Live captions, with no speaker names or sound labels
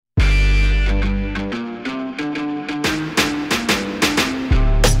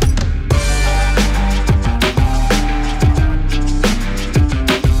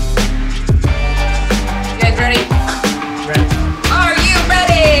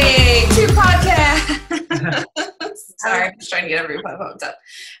Sorry, I'm just trying to get everybody pumped up.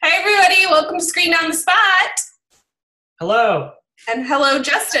 Hi, everybody. Welcome to Screen on the Spot. Hello. And hello,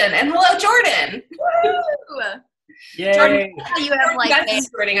 Justin. And hello, Jordan. Woo! Yay. Jordan, you have like That's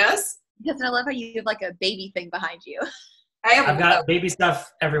joining us. Justin, I love how you have like a baby thing behind you. I've got baby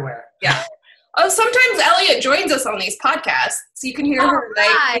stuff everywhere. Yeah. Oh, sometimes Elliot joins us on these podcasts, so you can hear her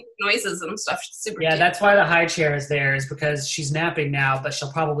like noises and stuff. It's super cute. That's why the high chair is there, is because she's napping now, but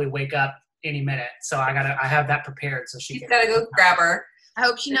she'll probably wake up any minute. So I have that prepared so She's gotta go grab her. I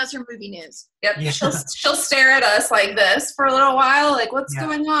hope she knows her movie news. Yep. Yeah. She'll stare at us like this for a little while, like, what's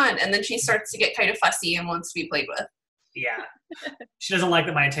going on? And then she starts to get kind of fussy and wants to be played with. Yeah. She doesn't like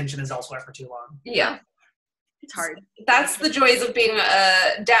that my attention is elsewhere for too long. Yeah. It's hard. That's the joys of being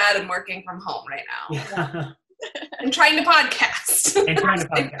a dad and working from home right now. Yeah. And trying to podcast.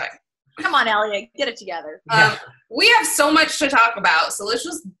 Come on, Elliot. Get it together. We have so much to talk about, so let's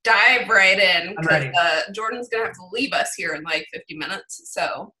just dive right in. I'm ready. Jordan's going to have to leave us here in like 50 minutes.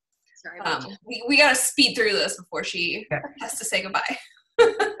 So Sorry we got to speed through this before she has to say goodbye.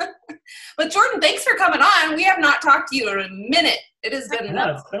 But Jordan, thanks for coming on. We have not talked to you in a minute. It has been,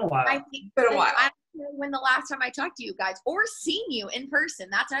 it's been a while. I think been a while. I don't know when the last time I talked to you guys or seen you in person.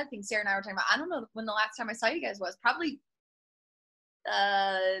 That's another thing Sarah and I were talking about. I don't know when the last time I saw you guys was. Probably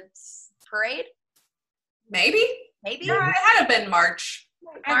parade? Maybe. Yeah, it had to have been March.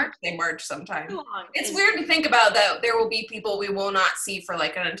 I would say March sometime. It's weird to think about that there will be people we will not see for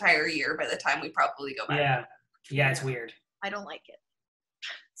like an entire year by the time we probably go back. Yeah, it's weird. I don't like it.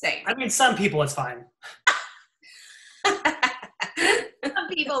 Same. I mean, some people it's fine. Some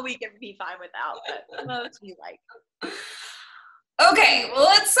people we can be fine without, but most we like. Okay, well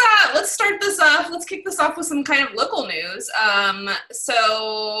let's start this off. Let's kick this off with some kind of local news.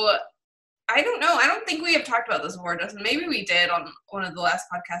 So I don't know. I don't think we have talked about this before, Justin. Maybe we did on one of the last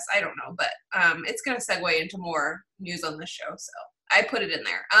podcasts. I don't know, but it's going to segue into more news on this show, so I put it in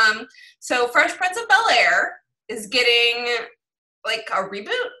there. So Fresh Prince of Bel-Air is getting like a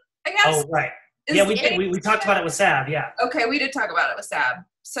reboot, I guess. Oh, right. We talked about it with Sav, yeah. Okay, we did talk about it with Sav.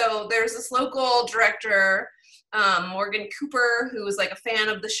 So there's this local director, Morgan Cooper, who was like a fan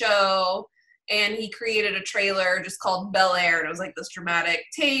of the show, and he created a trailer just called Bel-Air, and it was like this dramatic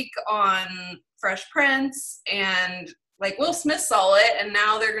take on Fresh Prince, and like Will Smith saw it, and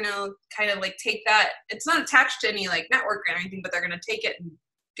now they're gonna kind of like take that. It's not attached to any like network or anything, but they're gonna take it and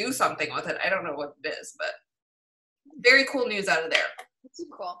do something with it. I don't know what it is, but very cool news out of there. That's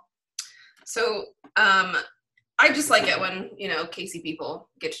cool. So I just like it when, Casey people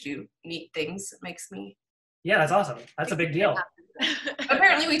get to do neat things. It makes me... Yeah, that's awesome. That's a big deal.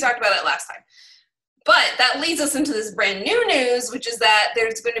 Apparently we talked about it last time. But that leads us into this brand new news, which is that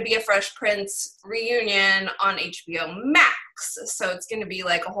there's going to be a Fresh Prince reunion on HBO Max. So it's going to be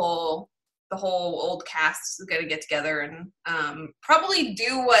like the whole old cast is going to get together and probably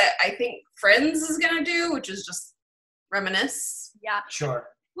do what I think Friends is going to do, which is just reminisce. Yeah. Sure.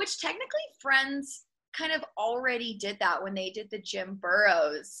 Which technically Friends kind of already did that when they did the Jim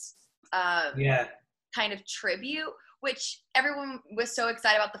Burrows kind of tribute, which everyone was so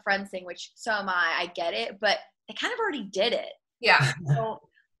excited about the Friends thing, which so am I. I get it, but they kind of already did it. Yeah. So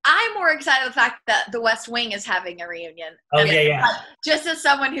I'm more excited about the fact that The West Wing is having a reunion. Oh, yeah. Just as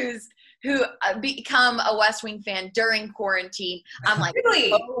someone who become a West Wing fan during quarantine, I'm like,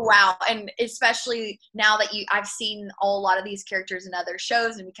 really? Oh wow! And especially now that I've seen a lot of these characters in other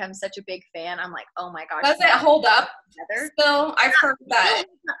shows and become such a big fan, I'm like, oh my gosh. Does it hold up? Still, I've heard that.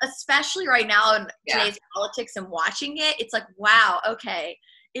 Especially right now in today's politics and watching it, it's like, wow, okay,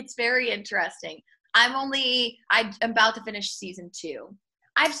 it's very interesting. I'm about to finish season 2.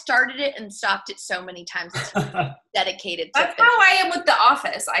 I've started it and stopped it so many times. It's dedicated to That's how I am with The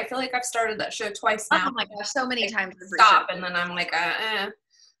Office. I feel like I've started that show twice now. Oh my gosh, so many times. Stop, and then I'm like,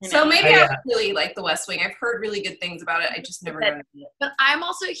 So maybe I really like The West Wing. I've heard really good things about it. I just never got into it. But I'm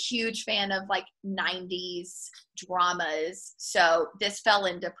also a huge fan of like 90s dramas. So this fell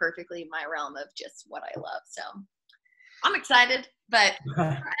into perfectly my realm of just what I love. So I'm excited. But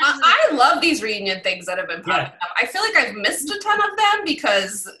I love these reunion things that have been popping up. I feel like I've missed a ton of them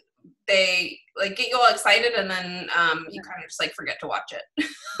because they like get you all excited and then you kind of just like forget to watch it.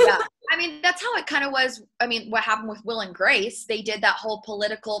 Yeah. I mean, that's how it kind of was. I mean, what happened with Will and Grace, they did that whole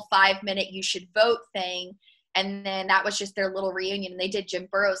political 5-minute you should vote thing. And then that was just their little reunion. And they did Jim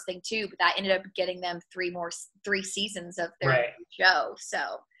Burrows thing too, but that ended up getting them 3 seasons of their show.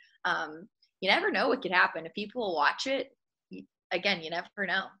 So you never know what could happen. If people watch it, again, you never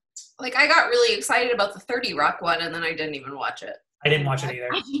know. Like, I got really excited about the 30 Rock one, and then I didn't even watch it. I didn't watch it either.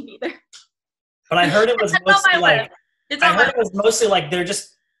 I didn't either. But I heard it was mostly like, they're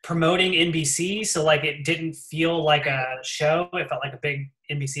just promoting NBC, so like it didn't feel like a show. It felt like a big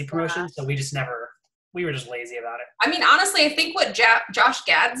NBC promotion. So we were just lazy about it. I mean, honestly, I think what Josh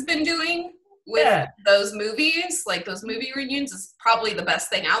Gad's been doing with those movies, like those movie reunions, is probably the best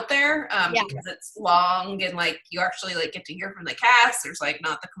thing out there, because it's long and like you actually like get to hear from the cast. There's like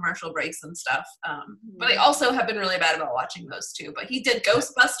not the commercial breaks and stuff. But I also have been really bad about watching those too. But he did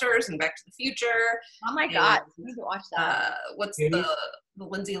Ghostbusters and Back to the Future. Oh my god, I need to watch that. What's the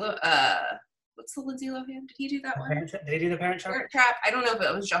Lindsay what's the Lindsay Lohan? Did he do that one? Did he do the Parent Trap? Parent Trap. I don't know if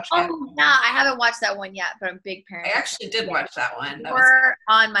it was Josh Gad. Oh, nah, I haven't watched that one yet, but I'm a big Parent I actually did watch that one. We're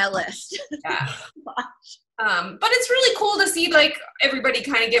on my list. Yeah. But it's really cool to see like everybody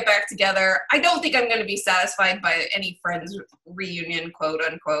kind of get back together. I don't think I'm going to be satisfied by any Friends reunion, quote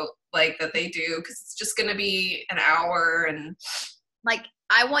unquote, like that they do, because it's just going to be an hour and like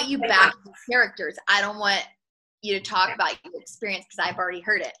I want you back to characters. I don't want you to talk about your experience because I've already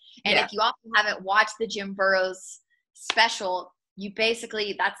heard it. And if you also haven't watched the Jim Burrows special, you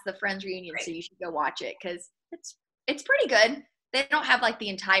basically, that's the Friends reunion, so you should go watch it because it's pretty good. They don't have like the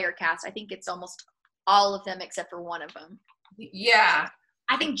entire cast. I think it's almost all of them except for one of them. Yeah.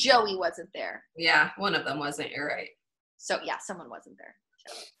 I think Joey wasn't there. Yeah, one of them wasn't. You're right. So yeah, someone wasn't there.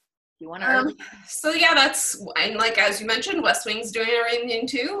 So, you want to? So yeah, and like as you mentioned, West Wing's doing a reunion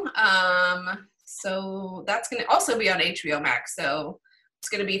too. So that's going to also be on HBO Max. So it's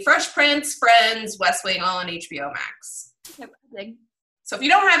going to be Fresh Prince, Friends, West Wing, all on HBO Max. Okay. So if you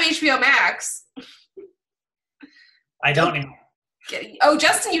don't have HBO Max, I don't even. Oh,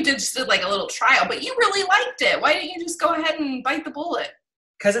 Justin, you just did like a little trial, but you really liked it. Why didn't you just go ahead and bite the bullet?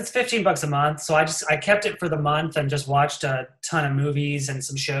 Because it's $15 a month, so I kept it for the month and just watched a ton of movies and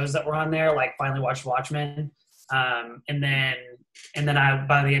some shows that were on there. Like finally watched Watchmen, and then I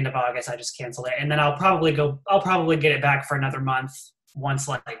by the end of August I just canceled it, and then I'll probably get it back for another month once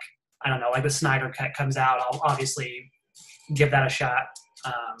like I don't know, like the Snyder Cut comes out. I'll obviously give that a shot.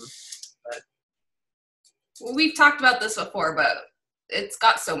 Well, we've talked about this before, but it's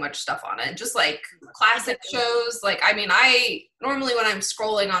got so much stuff on it. Just like classic shows. Like, I mean, I normally when I'm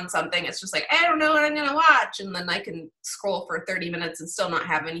scrolling on something, it's just like, I don't know what I'm going to watch. And then I can scroll for 30 minutes and still not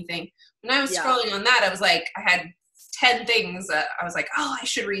have anything. When I was scrolling on that, I was like, I had 10 things that I was like, oh, I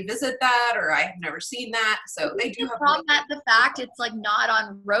should revisit that, or I have never seen that. So they do have the fact it's like not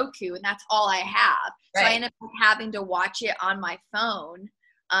on Roku, and that's all I have. Right. So I end up having to watch it on my phone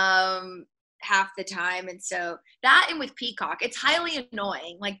half the time. And so that, and with Peacock, it's highly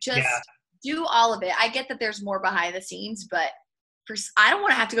annoying. Like just do all of it. I get that there's more behind the scenes, but I don't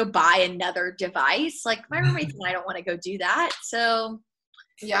want to have to go buy another device. Like my roommates and I don't want to go do that. So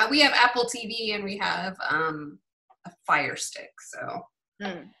yeah, we have Apple TV and we have a Fire Stick. So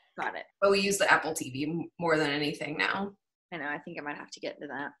got it. But we use the Apple TV more than anything now. I know. I think I might have to get into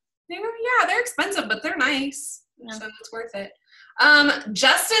that. They're expensive, but they're nice. Yeah. So it's worth it.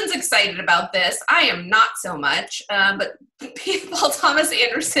 Justin's excited about this. I am not so much. But Paul Thomas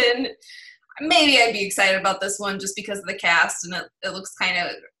Anderson, maybe I'd be excited about this one just because of the cast and it looks kind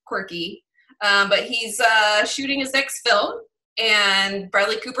of quirky. But he's shooting his next film and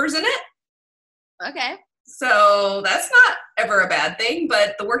Bradley Cooper's in it. Okay. So that's not ever a bad thing,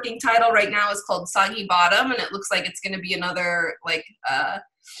 but the working title right now is called Soggy Bottom, and it looks like it's going to be another like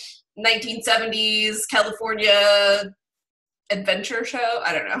 1970s California adventure show.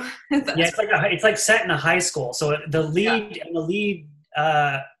 I don't know. It's like set in a high school. So the lead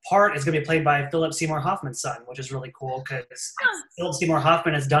part is going to be played by Philip Seymour Hoffman's son, which is really cool because Philip Seymour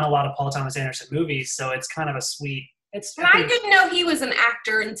Hoffman has done a lot of Paul Thomas Anderson movies, so it's kind of a sweet. I didn't know he was an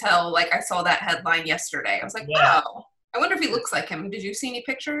actor until like I saw that headline yesterday. I was like, wow. I wonder if he looks like him. Did you see any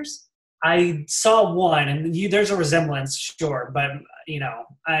pictures? I saw one, and there's a resemblance, sure, but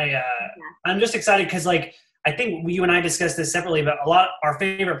I'm just excited because like I think you and I discussed this separately, but our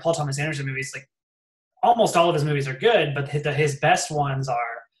favorite Paul Thomas Anderson movies, like almost all of his movies are good, but his best ones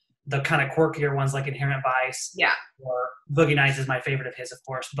are the kind of quirkier ones like Inherent Vice. Yeah. Or Boogie Nights is my favorite of his, of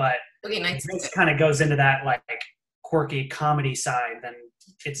course, but Boogie Nights kind of goes into that like quirky comedy side, then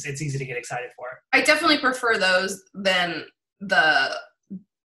it's easy to get excited for it. I definitely prefer those than the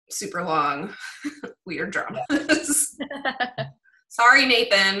super long weird dramas. Sorry,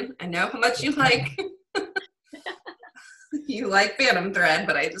 Nathan. I know how much you like you like Phantom Thread,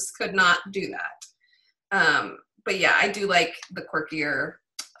 but I just could not do that. But yeah, I do like the quirkier,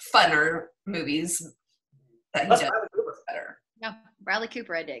 funner movies that he does better. No, Bradley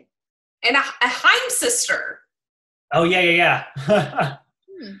Cooper, I dig. And a Heim sister. Oh, yeah. I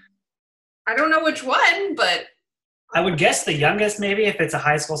don't know which one, but I would guess the youngest, maybe, if it's a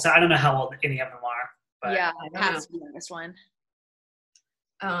high school set. I don't know how old any of them are. But yeah, it has to be the youngest one.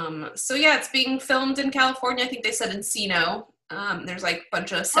 So yeah, it's being filmed in California. I think they said Encino. There's like a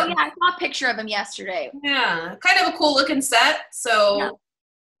bunch of Oh yeah, I saw a picture of him yesterday. Yeah, kind of a cool looking set. So Yeah.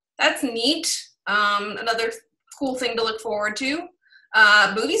 that's neat. Another cool thing to look forward to.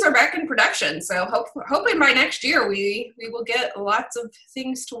 Movies are back in production, so hoping by next year we will get lots of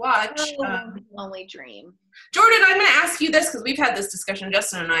things to watch. Only dream. Jordan, I'm going to ask you this because we've had this discussion,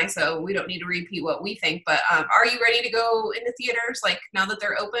 Justin and I, so we don't need to repeat what we think. But are you ready to go into theaters like now that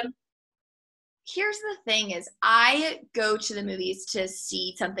they're open? Here's the thing is I go to the movies to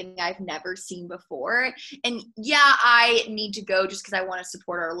see something I've never seen before. And yeah, I need to go just because I want to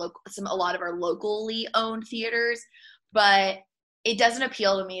support our a lot of our locally owned theaters, but it doesn't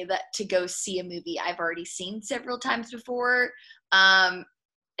appeal to me that to go see a movie I've already seen several times before.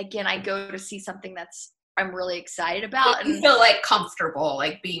 Again, I go to see something I'm really excited about. You feel like comfortable,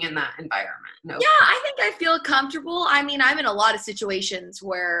 like being in that environment. No. Yeah, I think I feel comfortable. I mean, I'm in a lot of situations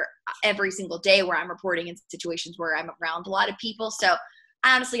where every single day where I'm reporting in situations where I'm around a lot of people. So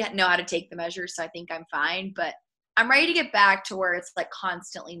I honestly know how to take the measures. So I think I'm fine, but I'm ready to get back to where it's like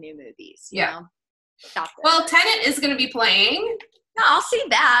constantly new movies. You know? Well, Tenet is going to be playing. No, I'll see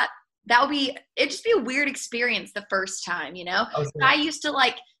that. It'd just be a weird experience the first time, you know? Oh, sure. I used to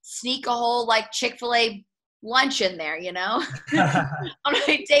like sneak a whole like Chick-fil-A lunch in there, you know? On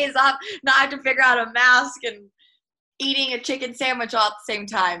my days off, not have to figure out a mask and eating a chicken sandwich all at the same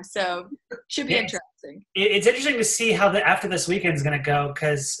time. So should be interesting. It's interesting to see how after this weekend is going to go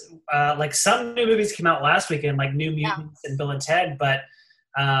because like some new movies came out last weekend, like New Mutants and Bill and Ted, but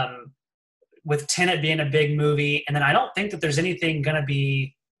with Tenet being a big movie, and then I don't think that there's anything going to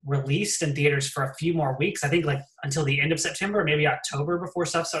be released in theaters for a few more weeks. I think like until the end of September, maybe October before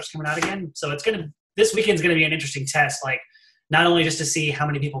stuff starts coming out again. So this weekend's going to be an interesting test, like not only just to see how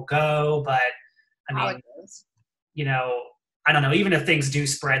many people go, but I mean, you know, I don't know, even if things do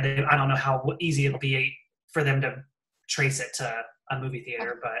spread, I don't know how easy it'll be for them to trace it to a movie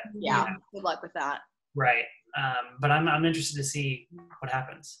theater, but yeah, good luck with that. Right. But I'm interested to see what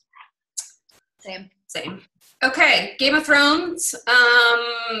happens. Same. Okay, Game of Thrones.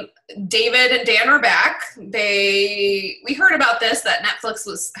 David and Dan are back. We heard about this, that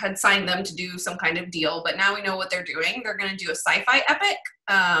Netflix had signed them to do some kind of deal, but now we know what they're doing. They're going to do a sci-fi epic,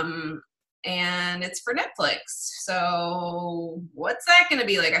 and it's for Netflix. So what's that going to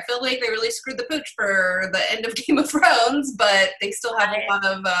be like? I feel like they really screwed the pooch for the end of Game of Thrones, but they still have a lot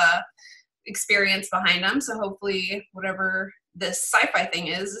of experience behind them. So hopefully whatever this sci-fi thing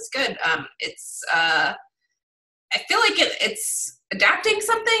is good. I feel like it's adapting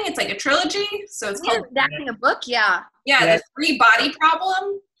something. It's like a trilogy. So it's called adapting a book. Yeah. Yeah. The Three Body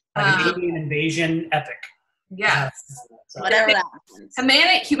Problem. An alien invasion epic. Yeah. Whatever that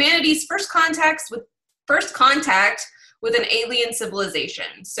means. Humanity's first contact with an alien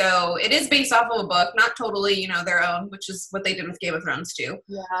civilization. So it is based off of a book, not totally, you know, their own, which is what they did with Game of Thrones too.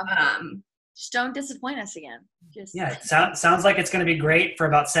 Yeah. Just don't disappoint us again. Yeah, it sounds like it's going to be great for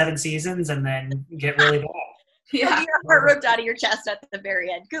about 7 seasons and then get really bad. Yeah, your heart ripped out of your chest at the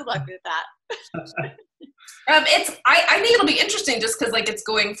very end. Good luck with that. I think it'll be interesting just because like it's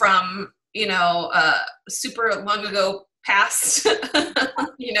going from, you know, super long ago past,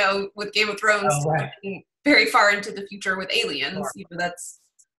 you know, with Game of Thrones, very far into the future with aliens. Sure. You know, that's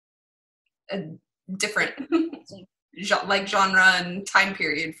a different like genre and time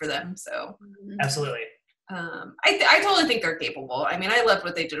period for them. So absolutely. I totally think they're capable. I mean, I loved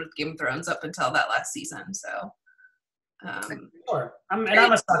what they did with Game of Thrones up until that last season. So, sure. I'm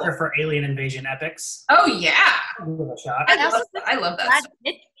a sucker for alien invasion epics. Oh yeah, I'll give it a shot. I love that.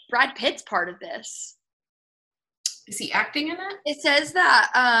 Brad Pitt's part of this. Is he acting in it? It says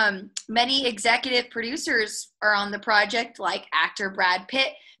that many executive producers are on the project, like actor Brad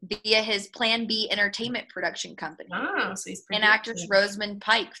Pitt via his Plan B Entertainment production company. Oh, so he's and actress Rosamund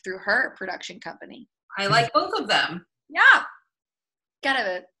Pike through her production company. I like both of them. Yeah. Got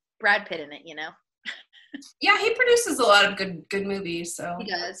a Brad Pitt in it, you know? Yeah, he produces a lot of good movies, so. He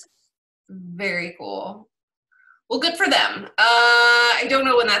does. Very cool. Well, good for them. I don't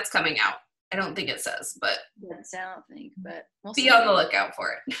know when that's coming out. I don't think it says, but. I don't think, but we'll be on the lookout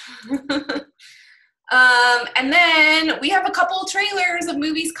for it. And then we have a couple trailers of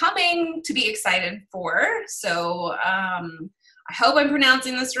movies coming to be excited for. So, I hope I'm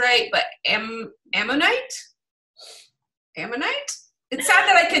pronouncing this right, but Ammonite? It's sad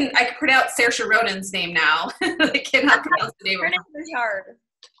that I can pronounce Saoirse Ronan's name now. I cannot pronounce the name of her. Her name is hard.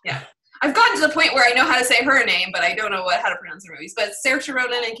 Yeah. I've gotten to the point where I know how to say her name, but I don't know how to pronounce her movies. But Saoirse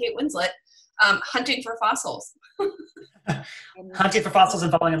Ronan and Kate Winslet, hunting for fossils. Hunting for fossils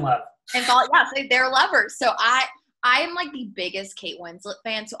and falling in love. So they're lovers. So I am like the biggest Kate Winslet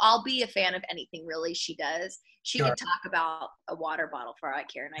fan, so I'll be a fan of anything really she does. She Sure. could talk about a water bottle for all I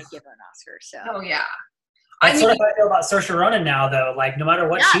care, and I'd give her an Oscar. So Oh yeah. That's sort of how I feel about Saoirse Ronan now, though. Like, no matter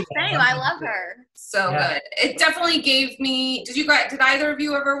what she does. same. I love her. So good. It definitely gave me. Did either of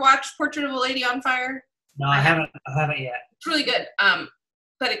you ever watch Portrait of a Lady on Fire? No, I haven't yet. It's really good.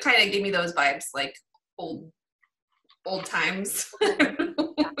 But it kind of gave me those vibes, like old times.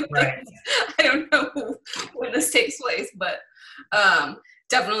 Right. I don't know when this takes place, but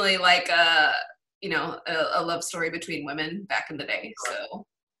definitely like a love story between women back in the day. So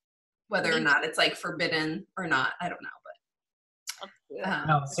whether or not it's like forbidden or not, I don't know. But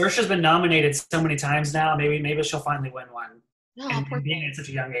No, Saoirse's been nominated so many times now. Maybe she'll finally win one. Oh, And poor being thing. at such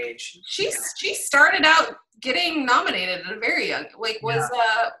a young age. she started out getting nominated at a very young. Like was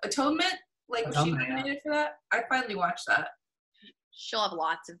Atonement? Like was she Atonement, nominated for that? I finally watched that. She'll have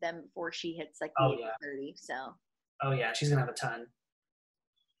lots of them before she hits like Oh, the age yeah. of 30. So Oh yeah, she's gonna have a ton.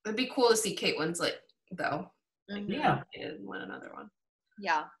 It'd be cool to see Kate Winslet though. Yeah. And win another one.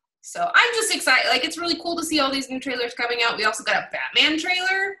 yeah. So I'm just excited. Like it's really cool to see all these new trailers coming out. We also got a Batman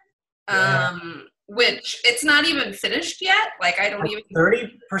trailer, Yeah. which it's not even finished yet. Like I don't even.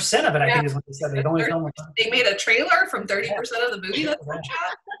 30% of it, I think, is what they said. They'd only filmed like They made a trailer from 30% of the movie that's been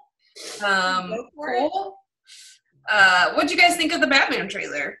shot. Go for it. Cool. What'd you guys think of the Batman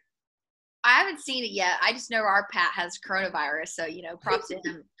trailer? I haven't seen it yet. I just know our Pat has coronavirus, so props to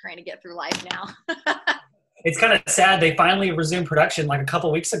him trying to get through life now. It's kind of sad. They finally resumed production like a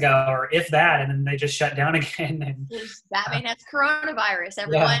couple weeks ago, or if that, and then they just shut down again. And Batman has coronavirus.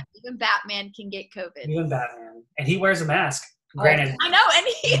 Everyone, even Batman can get COVID. even Batman, and he wears a mask. Granted, I know, and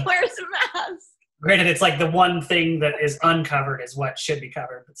he wears a mask. granted, it's like the one thing that is uncovered is what should be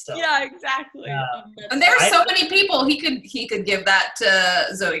covered, but still. Yeah, exactly. And there's so many people he could give that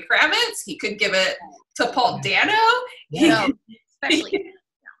to Zoe Kravitz. He could give it to Paul Dano. Yeah. Especially.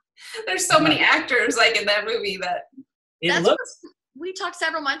 There's so many actors like in that movie that It looks. We talked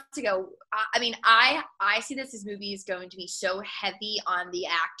several months ago. I mean, I see this movie is going to be so heavy on the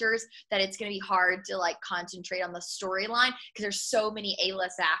actors that it's going to be hard to like concentrate on the storyline because there's so many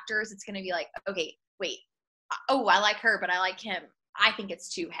A-list actors. It's going to be like, okay, wait, oh, I like her, but I like him. I think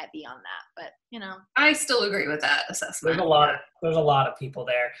it's too heavy on that, but I still agree with that assessment. There's a lot of people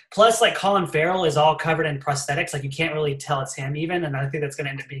there. Plus, like Colin Farrell is all covered in prosthetics. Like you can't really tell it's him even, and I think that's going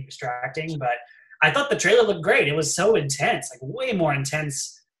to end up being distracting. But I thought the trailer looked great. It was so intense, like way more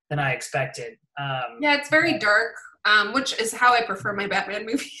intense than I expected. Yeah, it's very dark, which is how I prefer my Batman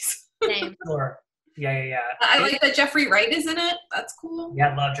movies. same. Sure. Yeah. I like that Jeffrey Wright is in it. That's cool. Yeah,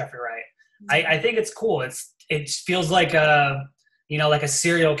 I love Jeffrey Wright. I think it's cool. It feels like like a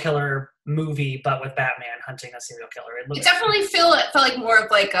serial killer movie, but with Batman hunting a serial killer. It definitely felt like more of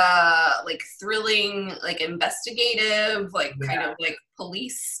like a thrilling, like investigative, like kind of like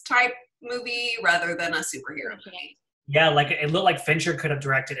police type movie rather than a superhero movie. Yeah, like it looked like Fincher could have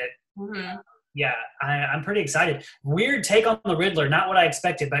directed it. Mm-hmm. Yeah, I'm pretty excited. Weird take on the Riddler, not what I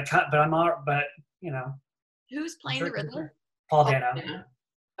expected, but Who's playing the Riddler? Paul Dano. Yeah.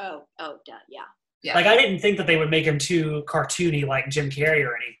 Oh, duh, yeah. Yeah. Like I didn't think that they would make him too cartoony like Jim Carrey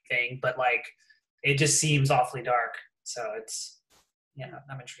or anything, but like it just seems awfully dark. So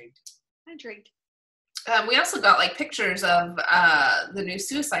I'm intrigued. We also got like pictures of the new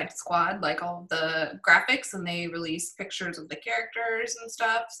Suicide Squad, like all the graphics, and they released pictures of the characters and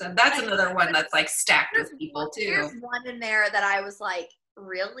stuff. So that's another one that's like stacked with people too. There's one in there that I was like,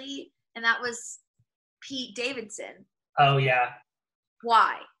 really? And that was Pete Davidson. Oh yeah.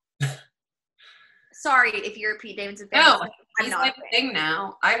 Why? Sorry if you're a Pete Davidson fan. No, I'm he's not like a thing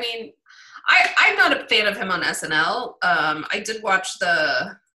now. I mean, I'm not a fan of him on SNL. I did watch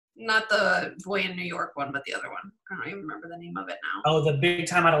not the Boy in New York one, but the other one. I don't even remember the name of it now. Oh, the Big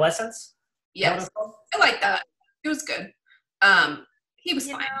Time Adolescence? Yes, I like that. It was good. He was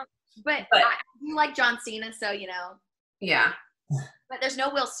fine. But I do like John Cena, so Yeah. But there's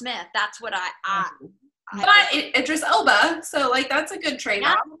no Will Smith. That's what But Idris Elba, so like that's a good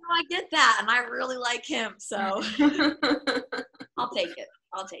trade-off. I get that, and I really like him, so I'll take it.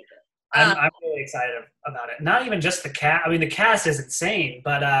 I'm really excited about it. Not even just the cast. I mean, the cast is insane,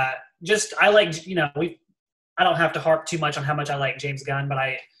 but just I like I don't have to harp too much on how much I like James Gunn, but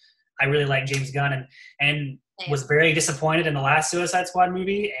I really like James Gunn and was very disappointed in the last Suicide Squad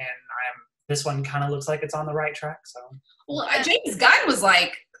movie, and this one kind of looks like it's on the right track. So well, James Gunn was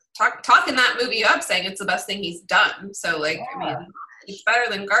like talking that movie up, saying it's the best thing he's done. So like, I mean, it's better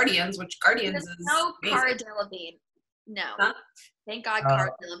than Guardians, which Guardians is no amazing. Cara Delevingne. No. Huh? Thank God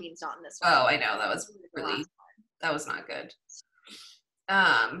Cara Delevingne's not in this one. Oh, I know. That was not good.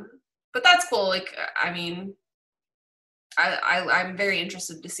 But that's cool. Like, I mean, I'm very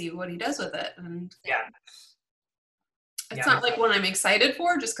interested to see what he does with it. And Yeah. it's not like one I'm excited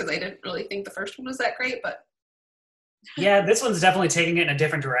for, just because I didn't really think the first one was that great, but Yeah, this one's definitely taking it in a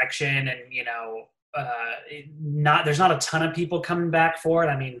different direction, and there's not a ton of people coming back for it.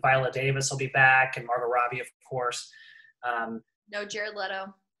 I mean, Viola Davis will be back, and Margot Robbie, of course. No Jared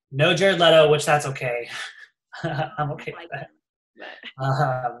Leto. No Jared Leto, which that's okay. I'm okay with that.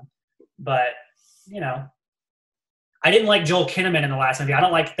 But I didn't like Joel Kinnaman in the last movie. I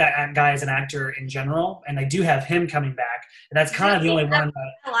don't like that guy as an actor in general, and they do have him coming back, and that's kind of the only one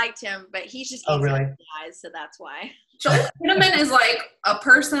that I liked him, but he's just really eyes, so that's why. Joel Kinnaman is like a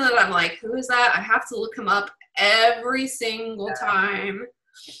person that I'm like, who is that? I have to look him up every single time.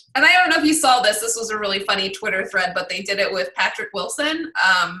 And I don't know if you saw this. This was a really funny Twitter thread, but they did it with Patrick Wilson.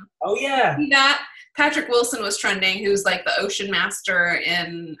 Oh yeah, that Patrick Wilson was trending, who's like the ocean master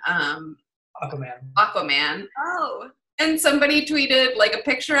in Aquaman. Oh. And somebody tweeted like a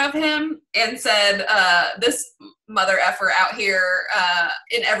picture of him and said, this mother effer out here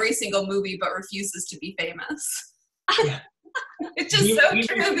in every single movie but refuses to be famous. Yeah. It's just so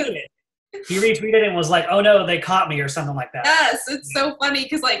true. He retweeted and was like, oh no, they caught me or something like that. Yes, it's so funny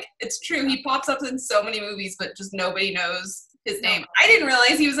because like it's true. He pops up in so many movies but just nobody knows his name. I didn't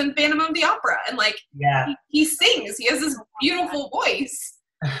realize he was in Phantom of the Opera, and like he sings. He has this beautiful voice.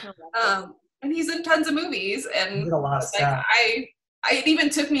 And he's in tons of movies, and a lot of stuff. it even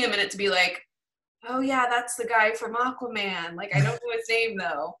took me a minute to be like, oh yeah, that's the guy from Aquaman. Like I don't know his name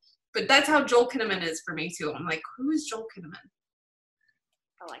though, but that's how Joel Kinnaman is for me too. I'm like, who is Joel Kinnaman?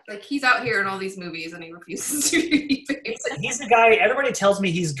 I like he's out here in all these movies and he refuses to be famous. He's the guy. Everybody tells me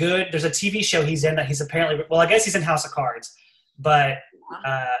he's good. There's a TV show he's in that he's apparently. Well, I guess he's in House of Cards, but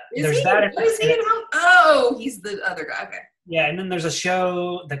there's that. Is he in House? Oh, he's the other guy. Okay. Yeah, and then there's a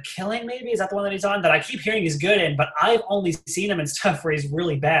show, The Killing, maybe? Is that the one that he's on? That I keep hearing he's good in, but I've only seen him in stuff where he's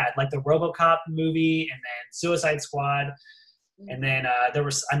really bad, like the RoboCop movie and then Suicide Squad. And then there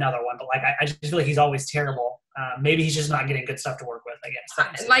was another one, but like I just feel like he's always terrible. Maybe he's just not getting good stuff to work with, I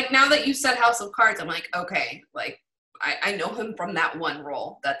guess. Like now that you said House of Cards, I'm like, okay, like I know him from that one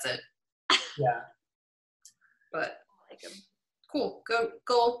role. That's it. Yeah. But I like him. Cool. Go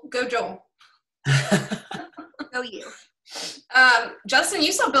Joel. Go you. Justin,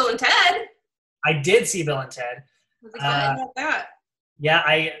 you saw Bill and Ted. I did see Bill and Ted. Was it good? How about that? Yeah,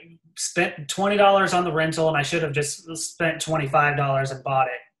 I spent $20 on the rental, and I should have just spent $25 and bought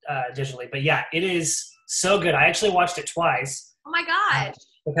it digitally. But yeah, it is so good. I actually watched it twice. Oh my gosh!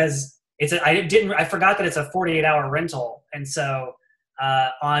 Because I forgot that it's a 48-hour rental, and so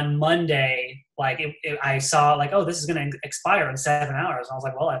on Monday, like I saw like, oh, this is going to expire in 7 hours, and I was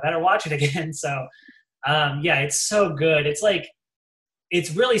like, well, I better watch it again. So. Yeah, it's so good. It's like, it's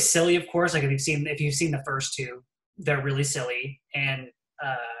really silly, of course. Like if you've seen the first two, they're really silly, and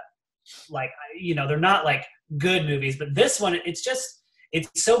they're not like good movies. But this one, it's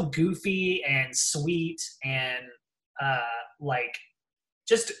so goofy and sweet, and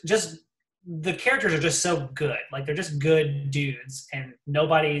just the characters are just so good. Like they're just good dudes, and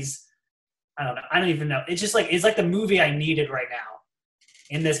nobody's. I don't even know. It's just like it's like the movie I needed right now.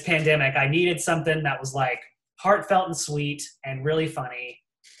 In this pandemic, I needed something that was like heartfelt and sweet and really funny,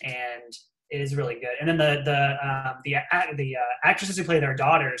 and it is really good. And then the actresses who play their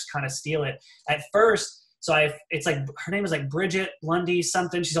daughters kind of steal it at first. So it's like her name is like Bridget Lundy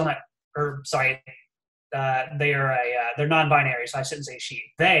something. She's on that, they're non-binary, so I shouldn't say she.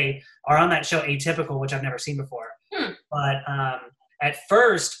 They are on that show Atypical, which I've never seen before. But at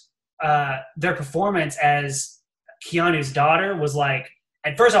first, their performance as Keanu's daughter was like.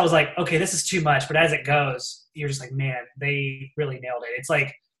 At first I was like, okay, this is too much, but as it goes, you're just like, man, they really nailed it. It's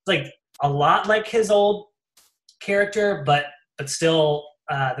like a lot like his old character, but still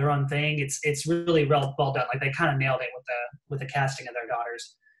their own thing. It's really well done. Like they kind of nailed it with the casting of their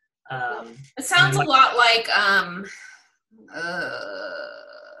daughters. It sounds a lot like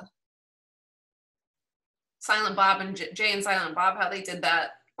Silent Bob and Jay and Silent Bob, how they did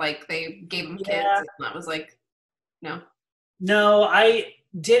that. Like they gave them kids, and that was like, no. No, I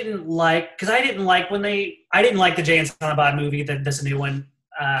didn't like because I didn't like the Jay and Silent Bob movie. This new one,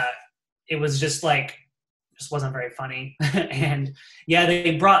 it was just wasn't very funny. And yeah,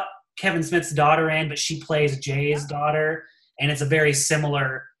 they brought Kevin Smith's daughter in, but she plays Jay's daughter, and it's a very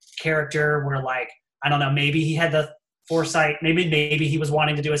similar character. Where like I don't know, maybe he had the foresight, maybe he was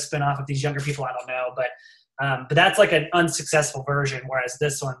wanting to do a spinoff of these younger people. I don't know, but that's like an unsuccessful version. Whereas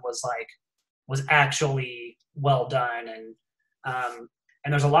this one was actually well done.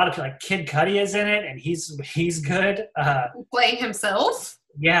 And there's a lot of like Kid Cudi is in it, and he's good. Playing himself?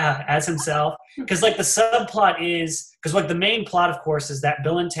 Yeah, as himself. Because like the subplot is, because like the main plot, of course, is that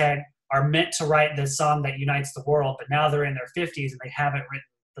Bill and Ted are meant to write the song that unites the world, but now they're in their 50s and they haven't written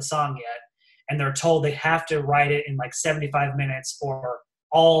the song yet. And they're told they have to write it in like 75 minutes or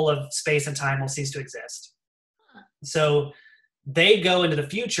all of space and time will cease to exist. So they go into the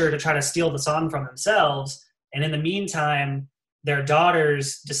future to try to steal the song from themselves. And in the meantime, their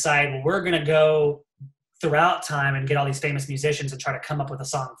daughters decide, well, we're going to go throughout time and get all these famous musicians and try to come up with a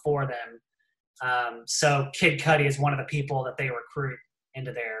song for them. So Kid Cudi is one of the people that they recruit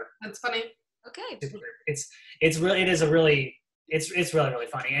into their. That's funny. Okay. It's really really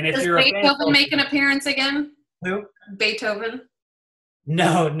funny. And if Does you're Beethoven make an appearance again? Who? Beethoven.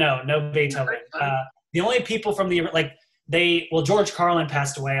 No Beethoven. The only people from the George Carlin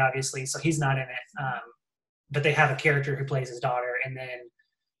passed away, obviously, so he's not in it. But they have a character who plays his daughter, and then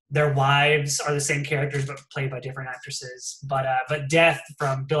their wives are the same characters but played by different actresses. But Death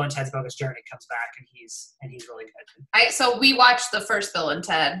from Bill and Ted's Bogus Journey comes back, and he's really good. So we watched the first Bill and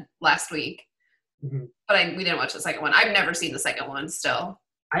Ted last week, but we didn't watch the second one. I've never seen the second one still.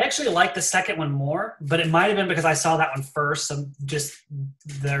 I actually like the second one more, but it might have been because I saw that one first, so just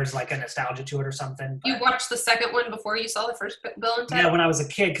there's like a nostalgia to it or something. But you watched the second one before you saw the first Bill and Ted? Yeah, when I was a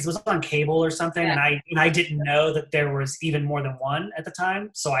kid, because it was on cable or something, and I didn't know that there was even more than one at the time,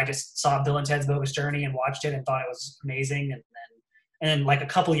 so I just saw Bill and Ted's Bogus Journey and watched it and thought it was amazing, and then like a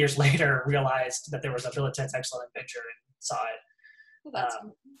couple years later realized that there was a Bill and Ted's Excellent Adventure and saw it. Well,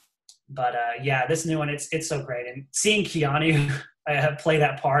 yeah, this new one, it's so great, and seeing Keanu play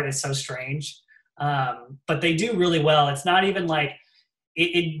that part is so strange. But they do really well. It's not even like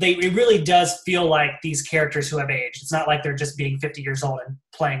it really does feel like these characters who have aged. It's not like they're just being 50 years old and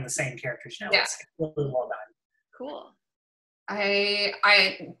playing the same characters. Yeah. It's really well done. Cool. I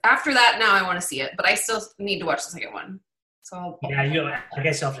after that now I want to see it, but I still need to watch the second one. So yeah, I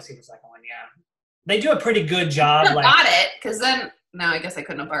guess you'll have to see the second one. Yeah, they do a pretty good job. I got it because then I guess I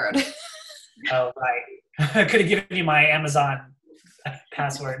couldn't have borrowed it. Oh right, I could have given you my Amazon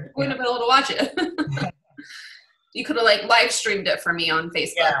password. Wouldn't have been able to watch it. You could have live streamed it for me on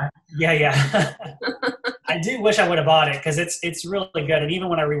Facebook. Yeah. I do wish I would have bought it because it's really good, and even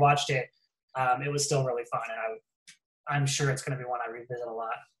when I rewatched it, it was still really fun, and I'm sure it's going to be one I revisit a lot.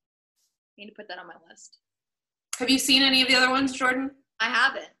 I need to put that on my list. Have you seen any of the other ones, Jordan? I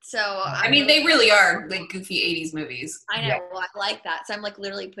haven't. So they really are like goofy 80s movies. I know. Yeah. Well, I like that. So I'm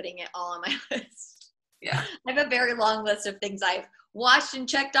literally putting it all on my list. Yeah. I have a very long list of things I've watched and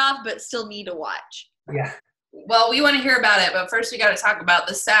checked off, but still need to watch. Yeah. Well, we want to hear about it, but first we got to talk about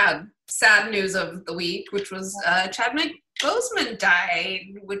the sad news of the week, which was Chadwick Boseman died,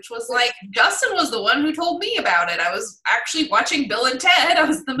 which was Justin was the one who told me about it. I was actually watching Bill and Ted. I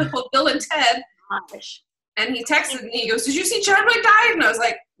was in the middle of Bill and Ted. Gosh. And he texted me, he goes, "Did you see Chadwick died?" And I was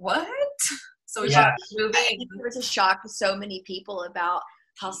like, "What?" So we watched the movie. I think there was a shock to so many people about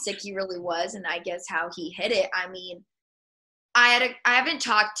how sick he really was, and I guess how he hit it. I mean, I haven't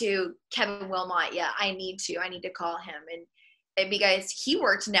talked to Kevin Wilmot yet. I need to call him, and because he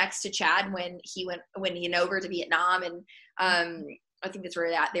worked next to Chad when he went over to Vietnam, and I think that's where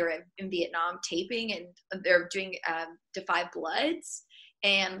they were in Vietnam taping, and they're doing Defy Bloods,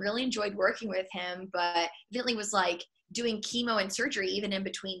 and really enjoyed working with him, but evidently was doing chemo and surgery even in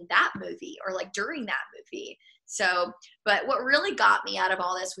between that movie or during that movie. So, but what really got me out of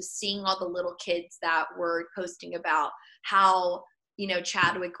all this was seeing all the little kids that were posting about how,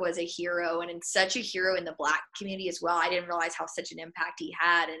 Chadwick was a hero and such a hero in the Black community as well. I didn't realize how such an impact he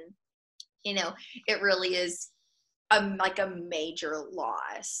had. And, it really is a major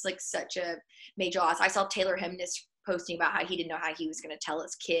loss, such a major loss. I saw Taylor Hemness posting about how he didn't know how he was going to tell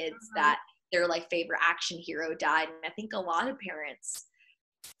his kids that their favorite action hero died. And I think a lot of parents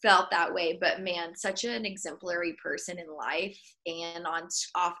felt that way, but man, such an exemplary person in life and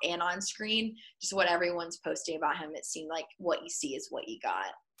off and on screen. Just what everyone's posting about him, it seemed like what you see is what you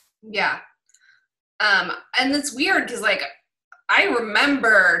got. Yeah. And it's weird because I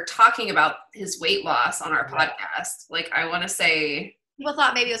remember talking about his weight loss on our podcast. I want to say people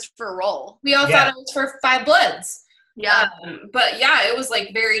thought maybe it was for a role. We all thought it was for Five Bloods. Yeah. But yeah, it was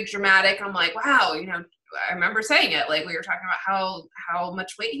very dramatic. I'm like, wow, I remember saying it. We were talking about how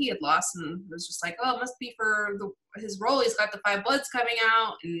much weight he had lost, and it was just oh, it must be for his role. He's got the Five Bloods coming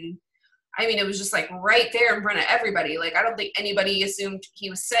out, and I mean, it was just right there in front of everybody. I don't think anybody assumed he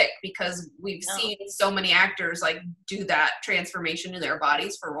was sick because we've seen so many actors do that transformation in their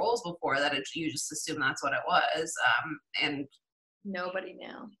bodies for roles before that you just assume that's what it was. And nobody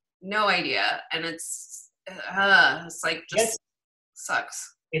knew. No idea, and it's just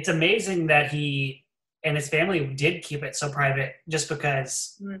sucks. It's amazing that he and his family did keep it so private just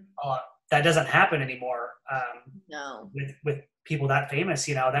because that doesn't happen anymore. No. With people that famous,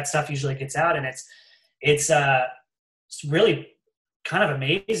 that stuff usually gets out, and it's really kind of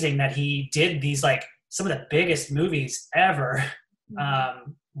amazing that he did these like some of the biggest movies ever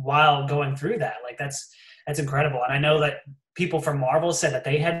while going through that. Like that's incredible. And I know that people from Marvel said that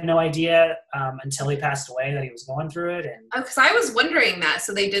they had no idea until he passed away that he was going through it. And because I was wondering that.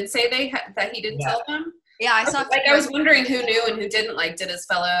 So they did say that he didn't tell them. Yeah, I saw. I was wondering who knew and who didn't. Like, did his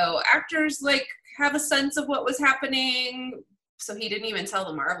fellow actors like have a sense of what was happening? So he didn't even tell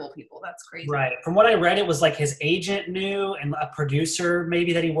the Marvel people. That's crazy. Right. From what I read, it was like his agent knew and a producer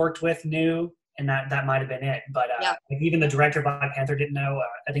maybe that he worked with knew, and that might have been it. But like even the director of Black Panther didn't know.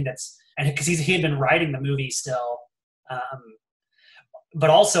 I think and because he had been writing the movie still. But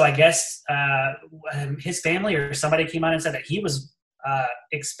also, I guess his family or somebody came out and said that he was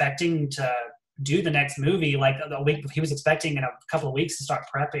expecting to do the next movie like a week. He was expecting in a couple of weeks to start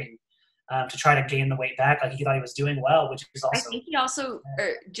prepping to try to gain the weight back. Like he thought he was doing well, which is also. I think he also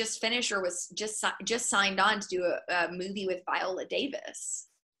just finished or was just signed on to do a movie with Viola Davis.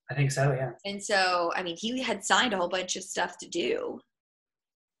 I think so, yeah. And so, I mean, he had signed a whole bunch of stuff to do.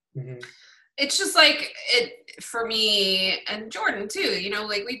 Mm-hmm. It's just like it for me and Jordan too.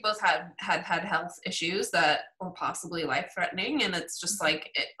 Like we both had health issues that were possibly life-threatening, and it's just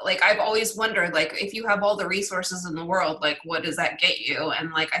like I've always wondered, like if you have all the resources in the world, like what does that get you?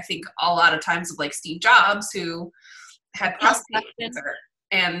 And like I think a lot of times of like Steve Jobs, who had prostate cancer,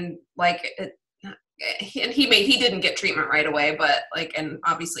 and like he didn't get treatment right away, but like, and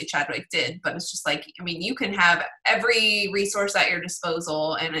obviously Chadwick did, but it's just like, I mean, you can have every resource at your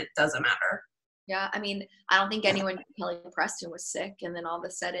disposal and it doesn't matter. Yeah. I mean, I don't think anyone knew Kelly Preston was sick. And then all of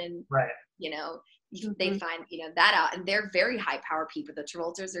a sudden, right. They find, that out, and they're very high power people. The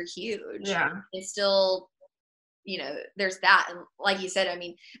Travoltas are huge. Yeah. It's still, there's that. And like you said, I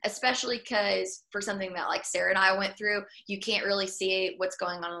mean, especially because for something that like Sarah and I went through, you can't really see what's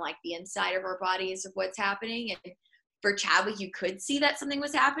going on in like the inside of our bodies of what's happening. And for Chadwick, you could see that something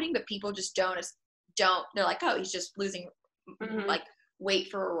was happening, but people just don't, they're like, oh, he's just losing like weight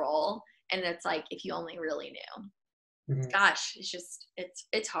for a role. And it's like, if you only really knew. Mm-hmm. Gosh, it's just,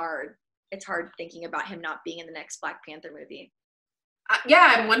 it's hard. It's hard thinking about him not being in the next Black Panther movie.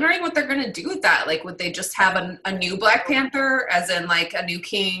 Yeah, I'm wondering what they're going to do with that. Like, would they just have a new Black Panther, as in like a new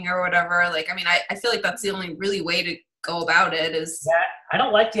king or whatever? Like, I mean, I feel like that's the only really way to go about it is. That, I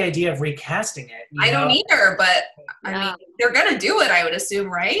don't like the idea of recasting it. I don't either, but I mean, they're going to do it, I would assume,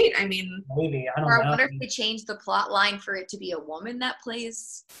 right? I mean. Maybe, I don't know. Or I wonder if they change the plot line for it to be a woman that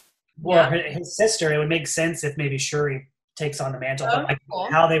plays. Well, his sister, it would make sense if maybe Shuri takes on the mantle, but like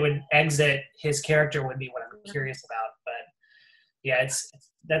how they would exit his character would be what I'm curious about. But yeah, it's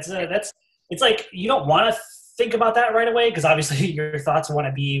like you don't want to think about that right away because obviously your thoughts want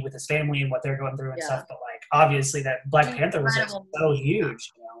to be with his family and what they're going through and stuff. But like obviously that Black Panther was just so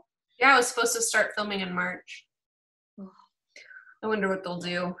huge. Yeah, I was supposed to start filming in March. I wonder what they'll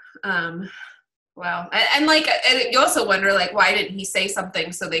do. Wow, and like you also wonder like why didn't he say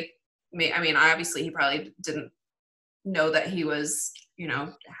something so they? I mean, obviously he probably didn't know that he was,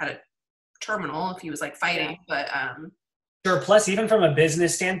 had a terminal if he was like fighting, but sure. Plus, even from a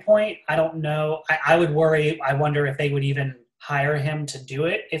business standpoint, I don't know. I would worry. I wonder if they would even hire him to do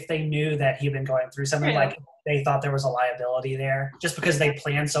it if they knew that he'd been going through something like they thought there was a liability there, just because they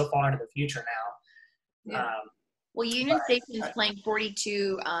plan so far into the future now. Yeah. Well, Union Station is playing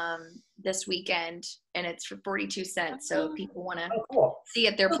 42 this weekend, and it's for 42 cents. So if people want to see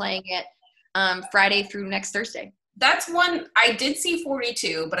it, they're playing it Friday through next Thursday. That's one I did see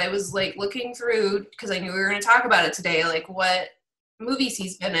 42, but I was like looking through because I knew we were going to talk about it today, like what movies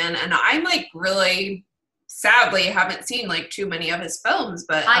he's been in, and I'm like really sadly haven't seen like too many of his films.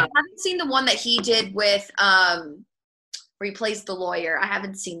 But I haven't seen the one that he did with where he plays the lawyer. I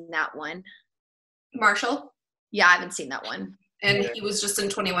haven't seen that one. Marshall. Yeah, I haven't seen that one. And he was just in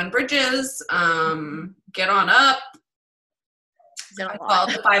 21 Bridges. Get On Up. I saw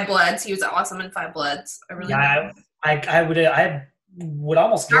the Five Bloods. He was awesome in Five Bloods. I would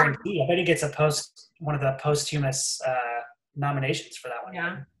almost guarantee. I bet he gets one of the posthumous nominations for that one.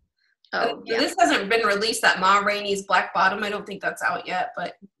 Yeah. Oh, yeah. This hasn't been released. That Ma Rainey's Black Bottom. I don't think that's out yet,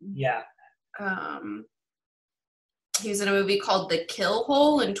 but yeah. He was in a movie called The Kill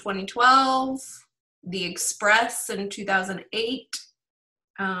Hole in 2012. The Express in 2008.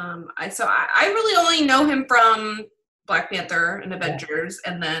 I really only know him from Black Panther and Avengers,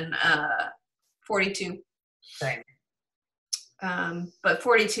 and then 42. Same. But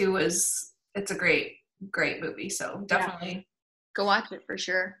 42 it's a great movie, so definitely go watch it for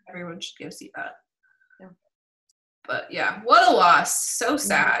sure. Everyone should go see that. But yeah, what a loss. So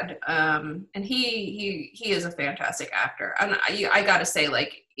sad. And he is a fantastic actor. And I gotta say,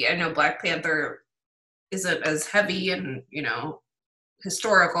 like, I know Black Panther isn't as heavy and, you know,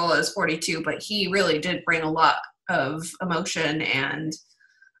 historical as 42, but he really did bring a lot of emotion and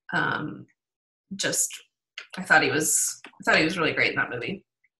just I thought he was really great in that movie.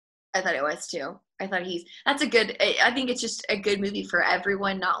 I thought it was too. I thought I think it's just a good movie for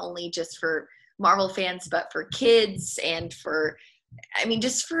everyone, not only just for Marvel fans, but for kids and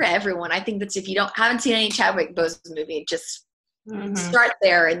just for everyone. I think that's if you haven't seen any Chadwick Boseman movie, just start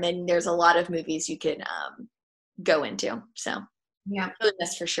there, and then there's a lot of movies you can go into. So yeah,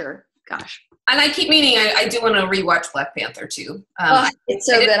 that's for sure. Gosh. And I keep meaning I do want to rewatch Black Panther too. It's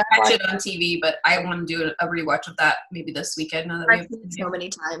so I didn't good. watch it on TV, but I want to do a rewatch of that maybe this weekend. Now that I've seen it so many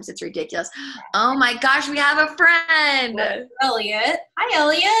times, it's ridiculous. Oh my gosh, we have a friend. Elliot. Hi,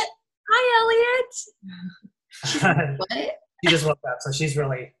 Elliot. Hi, Elliot. What? She just woke up, so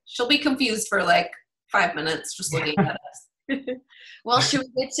she'll be confused for like 5 minutes just looking at us. Well, should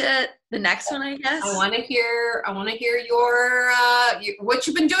we get to the next one, I guess? I want to hear your what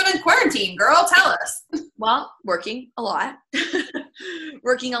you've been doing in quarantine, girl. Tell us. Well, working a lot,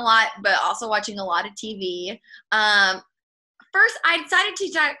 but also watching a lot of TV. First, I decided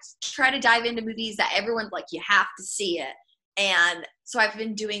to try to dive into movies that everyone's like, you have to see it. And so I've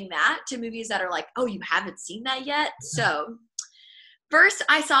been doing that to movies that are like, oh, you haven't seen that yet? So first,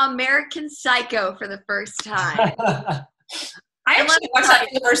 I saw American Psycho for the first time. I actually watched that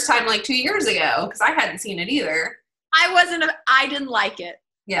for the first time like 2 years ago because I hadn't seen it either. I didn't like it.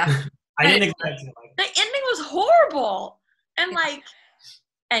 Yeah. I didn't expect to like it. The ending was horrible. And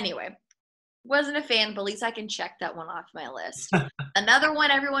anyway, wasn't a fan, but at least I can check that one off my list. Another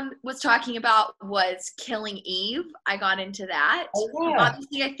one everyone was talking about was Killing Eve. I got into that. Oh, yeah.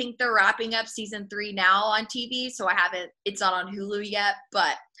 Obviously, I think they're wrapping up season 3 now on TV, so it's not on Hulu yet,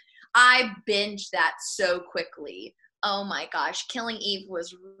 but I binged that so quickly. Oh my gosh, Killing Eve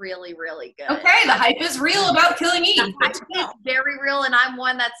was really, really good. Okay, the hype is real about Killing Eve. The hype is very real, and I'm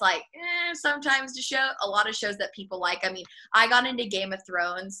one that's like, sometimes a lot of shows that people like. I mean, I got into Game of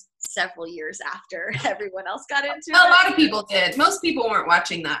Thrones several years after everyone else got into it. A lot of people did. Most people weren't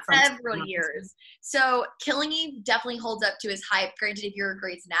watching that for several years. So Killing Eve definitely holds up to his hype. Granted, if you're a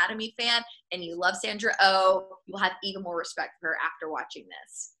Grey's Anatomy fan and you love Sandra Oh, you'll have even more respect for her after watching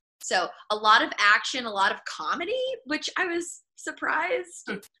this. So a lot of action, a lot of comedy, which I was surprised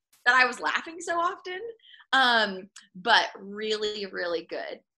that I was laughing so often. But really, really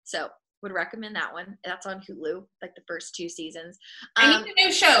good. So would recommend that one. That's on Hulu, like the first 2 seasons. I need a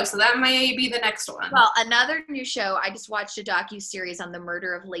new show, so that may be the next one. Well, another new show, I just watched a docuseries on the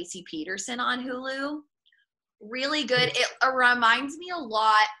murder of Lacey Peterson on Hulu. Really good. It reminds me a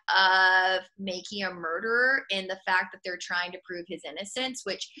lot of Making a Murderer in the fact that they're trying to prove his innocence,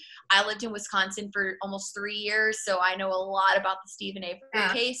 which I lived in Wisconsin for almost 3 years, so I know a lot about the Stephen Avery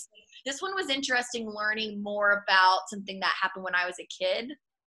case. This one was interesting, learning more about something that happened when I was a kid.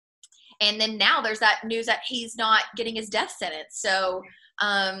 And then now there's that news that he's not getting his death sentence. So,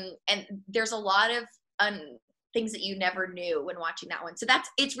 and there's a lot of things that you never knew when watching that one. So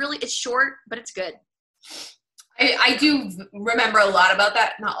it's short, but it's good. I do remember a lot about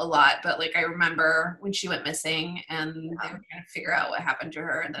that. Not a lot, but like I remember when she went missing and they were trying to figure out what happened to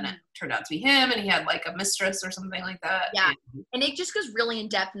her, and then it turned out to be him, and he had like a mistress or something like that. Yeah, and it just goes really in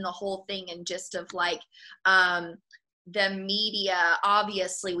depth in the whole thing, and just of like the media.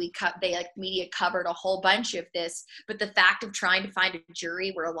 Obviously, media covered a whole bunch of this, but the fact of trying to find a jury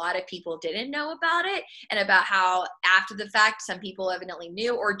where a lot of people didn't know about it, and about how after the fact some people evidently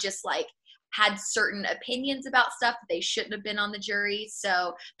knew, or just like had certain opinions about stuff that they shouldn't have been on the jury.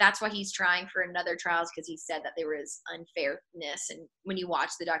 So that's why he's trying for another trials, because he said that there was unfairness. And when you watch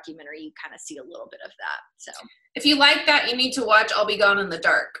the documentary, you kind of see a little bit of that. So if you like that, you need to watch I'll Be Gone in the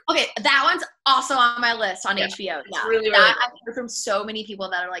Dark. Okay, that one's also on my list on HBO. Yeah, really, really I've heard from so many people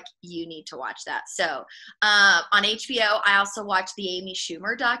that are like, you need to watch that. So on HBO, I also watched the Amy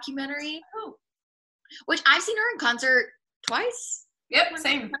Schumer documentary, which I've seen her in concert twice. Yep,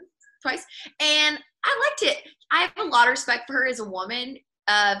 same. Twice, and I liked it. I have a lot of respect for her as a woman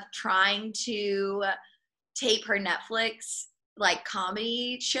of trying to tape her Netflix like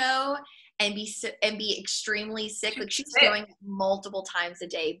comedy show and be extremely sick. Like she's throwing multiple times a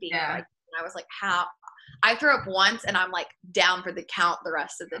day, being like, and I was like, how? I threw up once, and I'm like down for the count the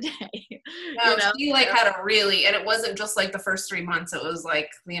rest of the day. No, she like had a really, and it wasn't just like the first 3 months. It was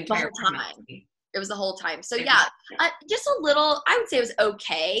like the entire time. It was the whole time. So yeah, just a little, I would say it was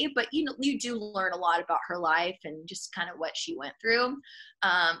okay, but you do learn a lot about her life and just kind of what she went through.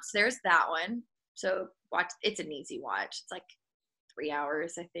 So there's that one. So it's an easy watch. It's like 3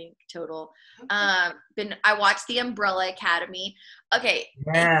 hours, I think, total. Okay. I watched The Umbrella Academy. Okay.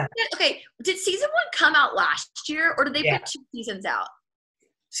 Yeah. Okay. Did season 1 come out last year, or did they Yeah. put 2 seasons out?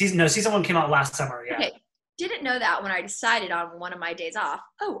 Season 1 came out last summer. Yeah. Okay. Didn't know that when I decided on one of my days off,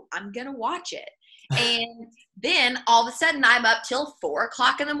 I'm going to watch it. And then all of a sudden I'm up till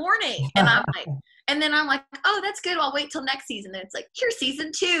 4:00 in the morning. And I'm like, oh, that's good. I'll wait till next season. And it's like, here's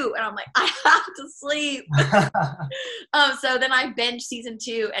season 2. And I'm like, I have to sleep. So then I binged season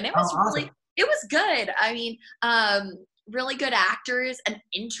 2, and it was awesome. it was good. I mean, really good actors, an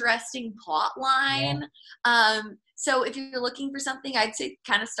interesting plot line. Yeah. So if you're looking for something, I'd say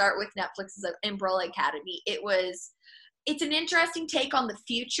kind of start with Netflix's Umbrella Academy. It's an interesting take on the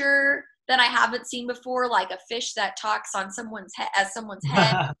future that I haven't seen before, like a fish that talks on someone's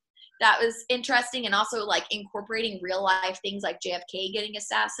head. That was interesting, and also like incorporating real life things like JFK getting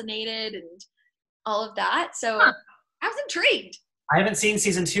assassinated and all of that. So I was intrigued. I haven't seen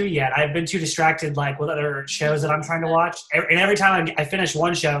season 2 yet. I've been too distracted, like with other shows that I'm trying to watch. And every time I finish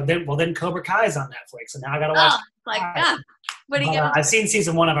one show, then Cobra Kai is on Netflix, and now I got to watch. What are you gonna? I've seen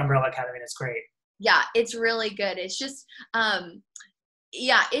season 1 of Umbrella Academy, and it's great. Yeah, it's really good. It's just,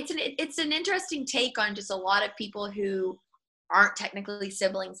 it's an interesting take on just a lot of people who aren't technically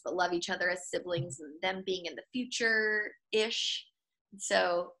siblings but love each other as siblings, and them being in the future-ish.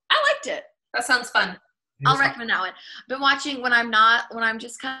 So I liked it. That sounds fun. I'll recommend that one. Been watching when I'm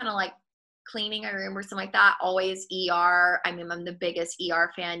just kind of like cleaning a room or something like that, always ER. I mean, I'm the biggest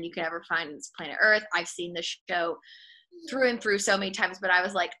ER fan you could ever find on this planet Earth. I've seen the show through and through so many times, but I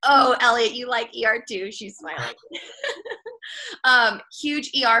was like, oh, Elliot, you like ER too. She's smiling. Huge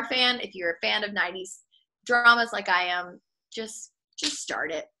ER fan. If you're a fan of 90s dramas like I am, just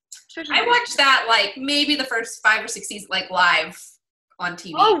start it. I watched that like maybe the first 5 or 6 seasons like live on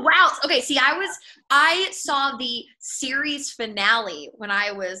TV. Oh wow. Okay, see, I saw the series finale when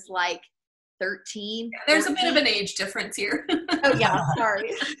I was like 13. There's a bit of an age difference here. Oh yeah,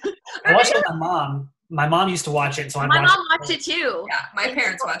 sorry. I watched it with my mom. My mom used to watch it, so my mom watched it too. Yeah, my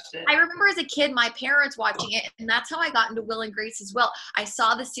parents watched it. I remember as a kid my parents watching it, and that's how I got into Will and Grace as well. I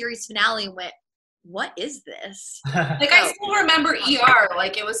saw the series finale and went, what is this? Like I still remember ER.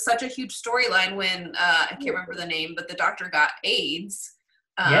 Like it was such a huge storyline when I can't remember the name, but the doctor got AIDS.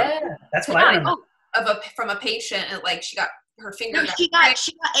 Yeah, that's what I remember. From a patient, and like she got her finger. No, she got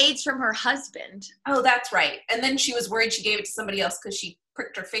AIDS from her husband. Oh, that's right. And then she was worried she gave it to somebody else because she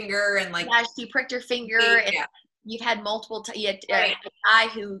pricked her finger and like. Yeah, she pricked her finger, and you've had multiple. You had a guy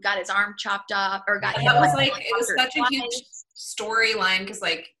who got his arm chopped off or got. That was like it was such a huge storyline because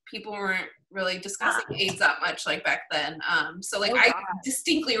like people weren't really discussing AIDS that much like back then. So like I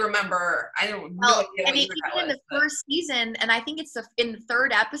distinctly remember. I don't know. And even in the first season, and I think it's in the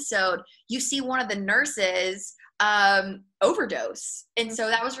 3rd episode, you see one of the nurses overdose, and so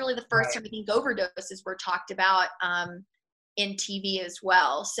that was really the first time I think overdoses were talked about in TV as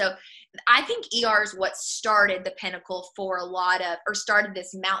well. So I think ER is what started the pinnacle for started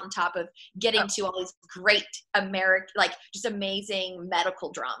this mountaintop of getting to all these great just amazing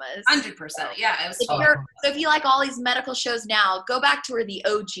medical dramas. 100%. Yeah. It was so if you like all these medical shows now, go back to where the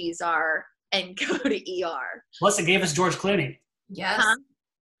OGs are and go to ER. Plus it gave us George Clooney. Yes.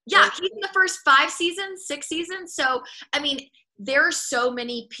 Yeah, he's in the first 5 seasons, 6 seasons. So, I mean, there are so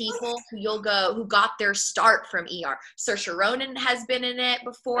many people who got their start from ER. Saoirse Ronan has been in it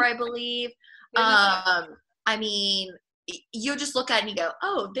before, I believe. I mean, you just look at it and you go,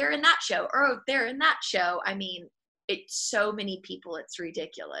 oh, they're in that show, or oh, they're in that show. I mean, it's so many people, it's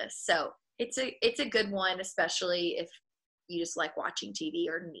ridiculous. So it's a good one, especially if you just like watching TV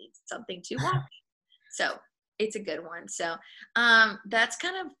or need something to watch. So it's a good one. So that's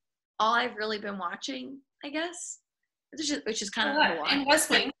kind of all I've really been watching, I guess. Which is kind of a lot. And West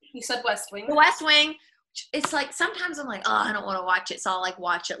Wing. You said West Wing. The West Wing. It's like sometimes I'm like, oh, I don't want to watch it, so I'll like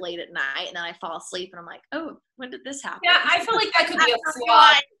watch it late at night, and then I fall asleep, and I'm like, oh, when did this happen? Yeah, I feel like that could be a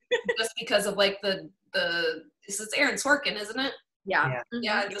flaw just because of like the this is Aaron Sorkin, isn't it? Yeah. Mm-hmm.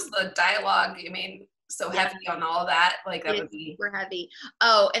 Yeah, just the dialogue. I mean, so heavy on all that. Like that would be super heavy.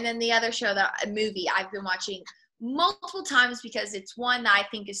 Oh, and then the other movie I've been watching multiple times because it's one that I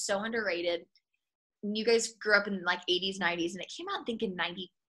think is so underrated. You guys grew up in like 80s, 90s, and it came out, I think, in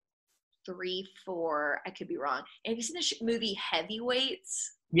 93, 4. I could be wrong. And have you seen the movie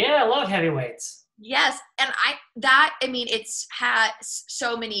Heavyweights? Yeah, I love Heavyweights. Yes, and it's had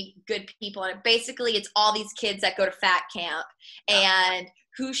so many good people in it. Basically, it's all these kids that go to fat camp, and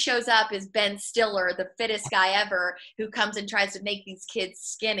who shows up is Ben Stiller, the fittest guy ever, who comes and tries to make these kids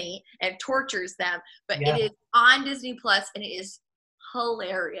skinny and tortures them. But it is on Disney Plus, and it is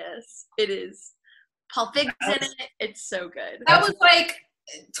hilarious. It is Paul Feig's in it. It's so good. That was like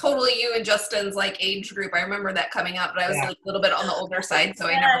totally you and Justin's like age group. I remember that coming up, but I was like a little bit on the older side, so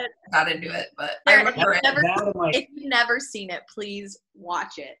I never got into it. But I remember it. If you've never seen it, please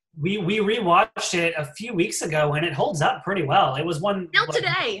watch it. We rewatched it a few weeks ago, and it holds up pretty well. It was one still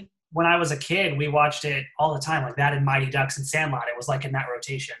today. When I was a kid, we watched it all the time, like that and Mighty Ducks and Sandlot. It was like in that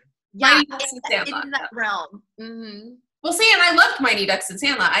rotation. Yeah, in that realm. Mm-hmm. Well, see, and I loved Mighty Ducks and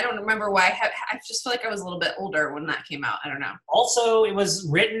Sandlot. I don't remember why. I just feel like I was a little bit older when that came out. I don't know. Also, it was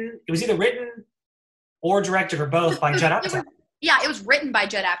either written or directed or both by Judd Apatow. It was written by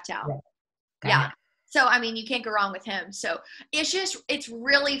Judd Apatow. Yeah. So, I mean, you can't go wrong with him. So it's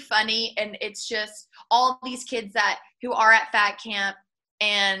really funny. And it's just all these kids who are at fat camp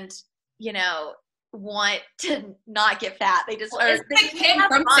and, want to not get fat. They just is the kid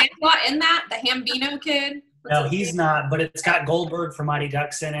from Sandlot in that? The Hambino kid? No, he's not, but it's got Goldberg from Mighty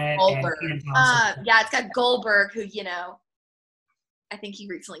Ducks in it. Goldberg. And it's got Goldberg, who, I think he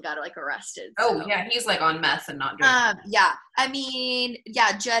recently got arrested. So. Oh, yeah, he's like on meth and not doing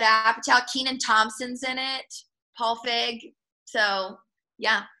Judd Apatow, Kenan Thompson's in it, Paul Feig. So,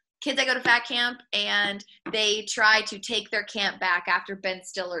 yeah, kids that go to fat camp, and they try to take their camp back after Ben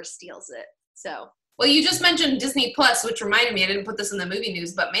Stiller steals it. So. Well, you just mentioned Disney Plus, which reminded me, I didn't put this in the movie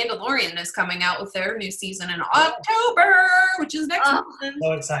news, but Mandalorian is coming out with their new season in October, which is next month.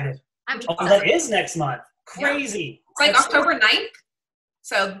 So excited. Oh, that is next month. Crazy. Yeah. It's like October 9th.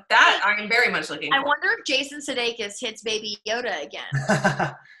 So that I'm very much looking forward. I wonder if Jason Sudeikis hits Baby Yoda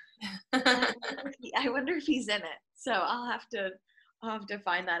again. I wonder if he's in it. So I'll have to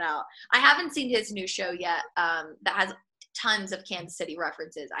find that out. I haven't seen his new show yet. That has tons of Kansas City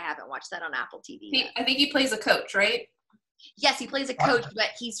references. I haven't watched that on Apple TV yet. I think he plays a coach, right? Yes, he plays a coach, but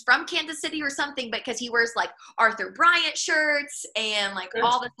he's from Kansas City or something, because he wears like Arthur Bryant shirts and like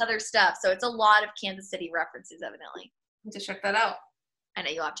all this other stuff. So it's a lot of Kansas City references, evidently. Need to check that out. I know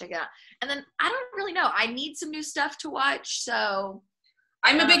you'll have to check it out. And then I don't really know. I need some new stuff to watch. So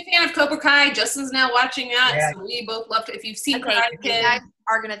I'm a big fan of Cobra Kai. Justin's now watching that, so we both loved it. If you've seen Karate Kid, you guys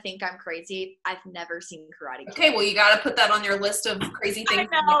are gonna think I'm crazy. I've never seen Karate Kid. Okay, well you got to put that on your list of crazy things.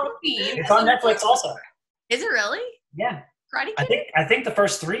 It's on Netflix also. Is it really? Yeah. Karate Kid. I think the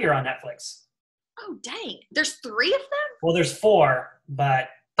first 3 are on Netflix. Oh dang! There's 3 of them. Well, there's 4, but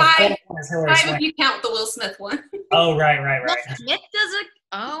the 5 4th one is Hillary Swank. if you count the Will Smith one. Oh right. Will Smith does it.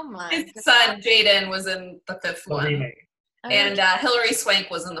 Oh my. His son Jaden was in the 5th one. Remake. And Hillary Swank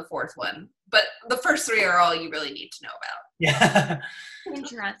was in the 4th one. But the first 3 are all you really need to know about. Yeah.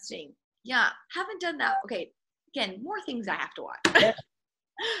 Interesting. Yeah. Haven't done that. Okay. Again, more things I have to watch. Yeah. I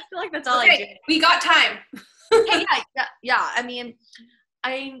feel like that's all I do. We got time. Hey, yeah. I mean,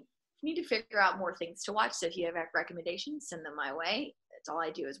 I need to figure out more things to watch. So if you have recommendations, send them my way. That's all I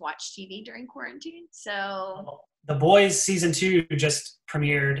do is watch TV during quarantine. So The Boys season 2 just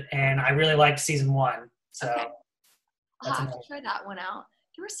premiered, and I really liked season 1. So I'll have to try that one out.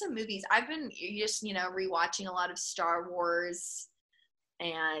 There were some movies I've been just rewatching a lot of Star Wars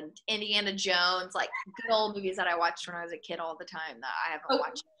and Indiana Jones, like good old movies that I watched when I was a kid all the time that I haven't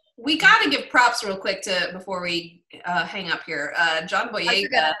watched. We got to give props real quick before we hang up here. John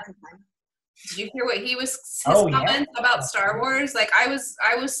Boyega. Did you hear what his comments about Star Wars? Like I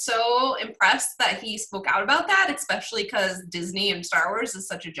was so impressed that he spoke out about that, especially because Disney and Star Wars is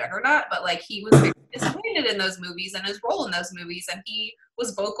such a juggernaut. But like he was very disappointed in those movies and his role in those movies, and he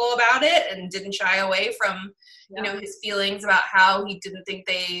was vocal about it and didn't shy away from his feelings about how he didn't think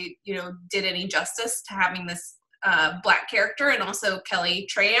they did any justice to having this Black character, and also Kelly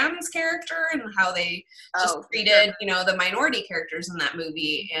Tran character, and how they just treated the minority characters in that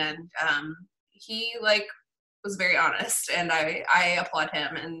movie. And he was very honest, and I applaud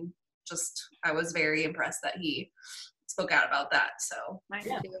him, and just I was very impressed that he spoke out about that. So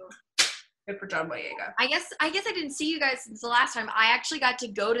good for John Boyega. I guess I didn't see you guys since the last time. I actually got to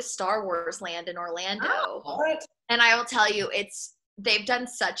go to Star Wars Land in Orlando. What? And I will tell you, they've done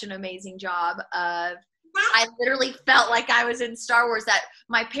such an amazing job of. I literally felt like I was in Star Wars. That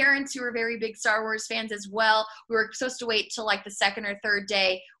my parents, who were very big Star Wars fans as well, we were supposed to wait till like the 2nd or 3rd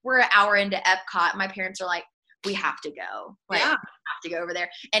day. We're an hour into Epcot. My parents are like, we have to go. We have to go over there.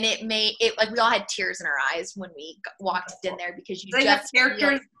 And we all had tears in our eyes when we walked in there, because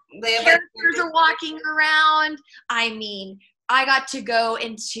characters are walking around. I mean, I got to go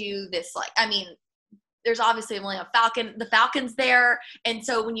into this, there's obviously only the Falcon's there. And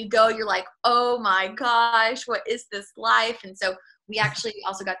so when you go, you're like, oh my gosh, what is this life? And so we actually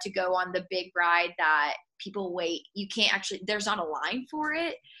also got to go on the big ride that people wait. You can't there's not a line for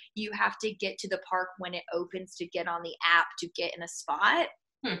it. You have to get to the park when it opens to get on the app to get in a spot.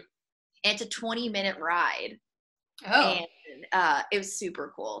 And it's a 20-minute ride. Oh. And it was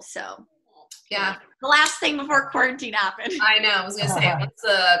super cool. So Yeah. the last thing before quarantine happened. I know. I was going to say, what's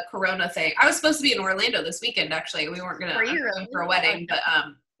the Corona thing? I was supposed to be in Orlando this weekend, actually. We weren't going to for a wedding, but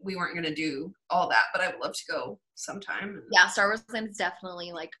we weren't going to do all that. But I would love to go sometime. Yeah, Star Wars Land is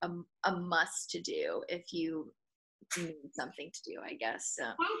definitely like a must to do if you need something to do, I guess. So,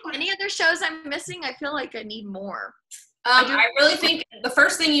 any other shows I'm missing? I feel like I need more. I really think the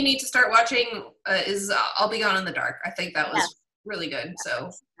first thing you need to start watching is I'll Be Gone in the Dark. I think that was really good. So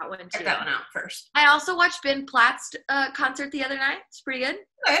check that one out first. I also watched Ben Platt's concert the other night. It's pretty good.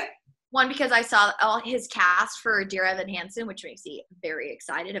 Okay. One, because I saw all his cast for Dear Evan Hansen, which makes me very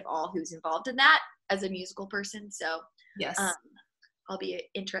excited of all who's involved in that as a musical person. So yes, I'll be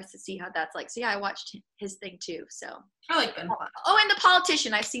interested to see how that's like. So yeah, I watched his thing too. So I like Ben Platt. Oh, and The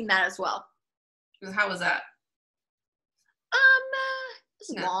Politician. I've seen that as well. How was that?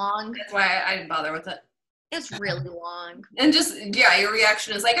 It's long. That's why I didn't bother with it. It's really long. And just, your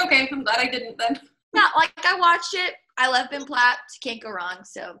reaction is like, okay, I'm glad I didn't then. Yeah, like I watched it. I love Ben Platt. Can't go wrong.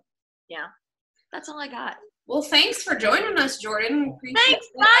 So, yeah. That's all I got. Well, thanks for joining us, Jordan. Thanks.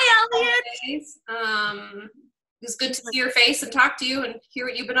 Bye, Elliot. It was good to see your face and talk to you and hear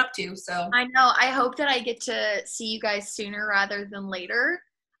what you've been up to. So I know. I hope that I get to see you guys sooner rather than later.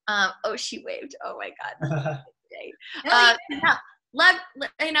 Oh, she waved. Oh, my God. Yeah.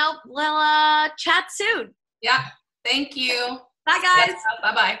 We'll chat soon. Yeah. Thank you. Bye, guys. Yes,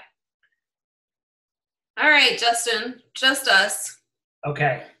 bye-bye. All right, Justin. Just us.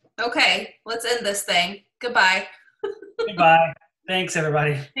 Okay. Okay. Let's end this thing. Goodbye. Goodbye. Thanks,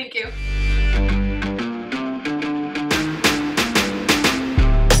 everybody. Thank you.